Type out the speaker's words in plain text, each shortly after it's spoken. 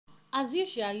As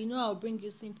usual, I'll bring you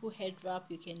simple head wrap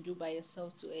you can do by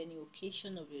yourself to any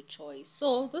occasion of your choice.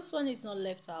 So this one is not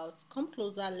left out. Come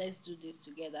closer, let's do this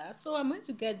together. So I'm going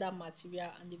to get that material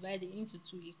and divide it into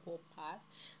two equal parts.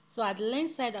 So at the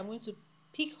length side, I'm going to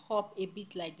pick up a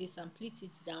bit like this and pleat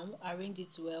it down, arrange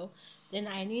it well. Then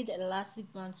I need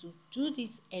elastic band to do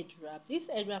this edge wrap. This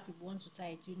edge wrap, if you want to tie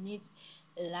it, you need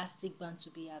elastic band to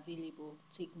be available.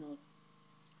 Take note.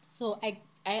 So I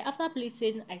after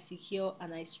pleating, I secure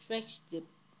and I stretch the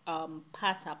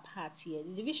part apart here.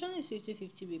 The division is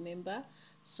 50-50, remember.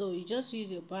 So you just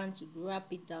use your band to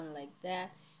wrap it down like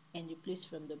that and you place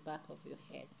from the back of your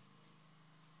head.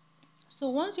 So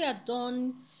once you are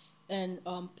done and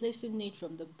placing it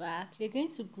from the back, you're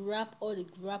going to grab all the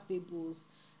grabbables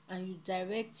and you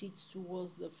direct it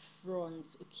towards the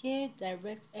front. Okay,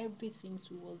 direct everything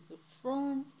towards the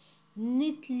front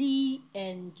neatly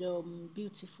and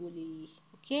beautifully.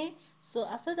 Okay, so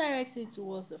after directing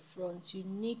towards the front, you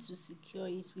need to secure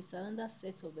it with another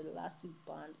set of elastic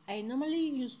band. I normally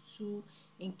use two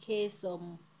in case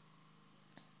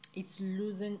it's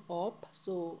loosened up,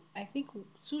 so I think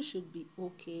two should be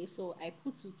okay. So I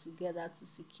put two together to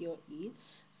secure it.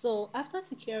 So after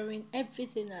securing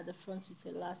everything at the front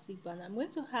with elastic band, I'm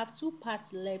going to have two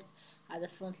parts left at the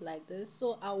front like this.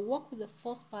 So I'll work with the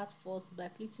first part first by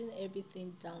pleating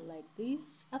everything down like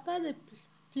this. After the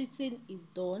pleating is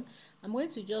done, I'm going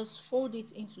to just fold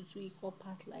it into two equal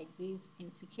parts like this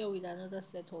and secure with another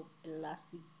set of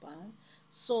elastic band.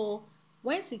 So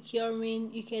when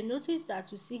securing, you can notice that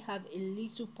we still have a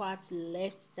little part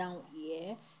left down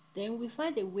here. Then we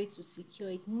find a way to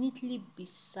secure it neatly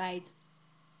beside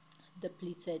the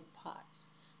pleated part.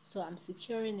 So I'm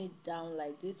securing it down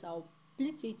like this. I'll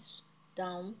pleat it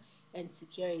down and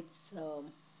secure it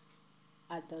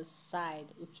at the side.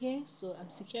 Okay, so I'm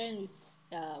securing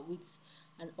with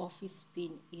an office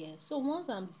pin here. So once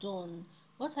I'm done,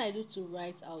 what I do to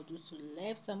right, I'll do to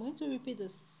left. So I'm going to repeat the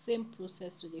same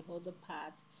process to the other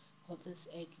part of this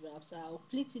edge wrap. So I'll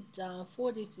pleat it down,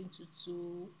 fold it into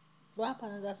two, wrap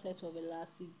another set of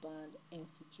elastic band and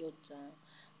secure down.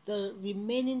 The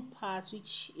remaining part,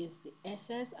 which is the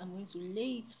excess, I'm going to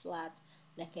lay it flat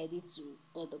like I did to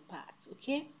other parts.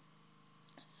 Okay,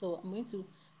 so I'm going to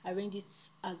arrange it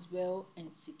as well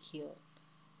and secure.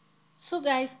 So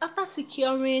guys, after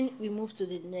securing, we move to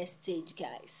the next stage,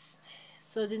 guys.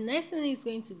 So the next thing is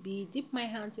going to be dip my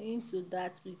hands into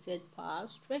that pleated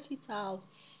part, stretch it out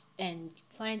and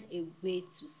find a way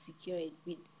to secure it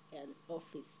with an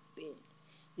office pin.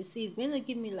 You see, it's going to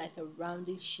give me like a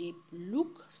rounded shape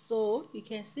look. So you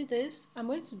can see this. I'm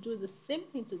going to do the same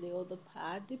thing to the other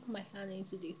part, dip my hand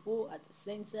into the hole at the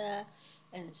center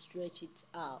and stretch it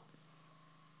out.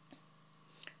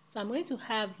 So I'm going to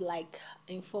have like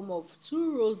in form of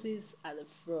two roses at the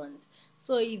front.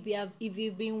 So if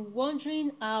you've been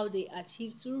wondering how they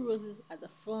achieve two roses at the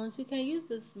front, you can use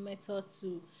this method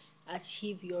to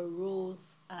achieve your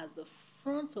rose at the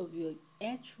front of your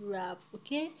edge wrap.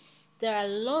 Okay, there are a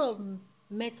lot of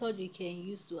methods you can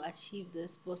use to achieve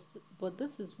this, but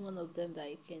this is one of them that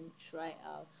you can try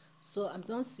out. So I'm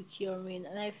done securing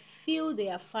and I feel they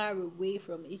are far away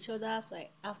from each other, so I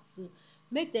have to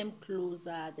make them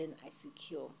closer, then I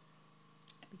secure,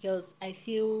 because I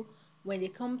feel when they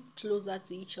come closer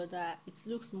to each other it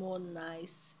looks more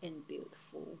nice and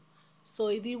beautiful. So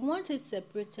if you want it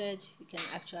separated, you can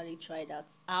actually try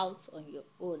that out on your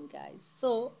own, guys.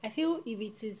 So I feel if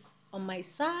it is on my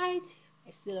side,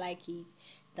 I still like it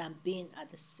than being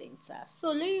at the center.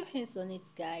 So lay your hands on it,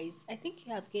 guys. I think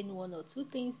you have gained one or two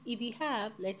things. If you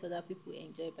have, let other people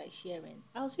enjoy by sharing.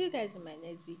 I'll see you guys in my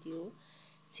next video.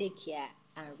 Take care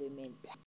and remain blessed.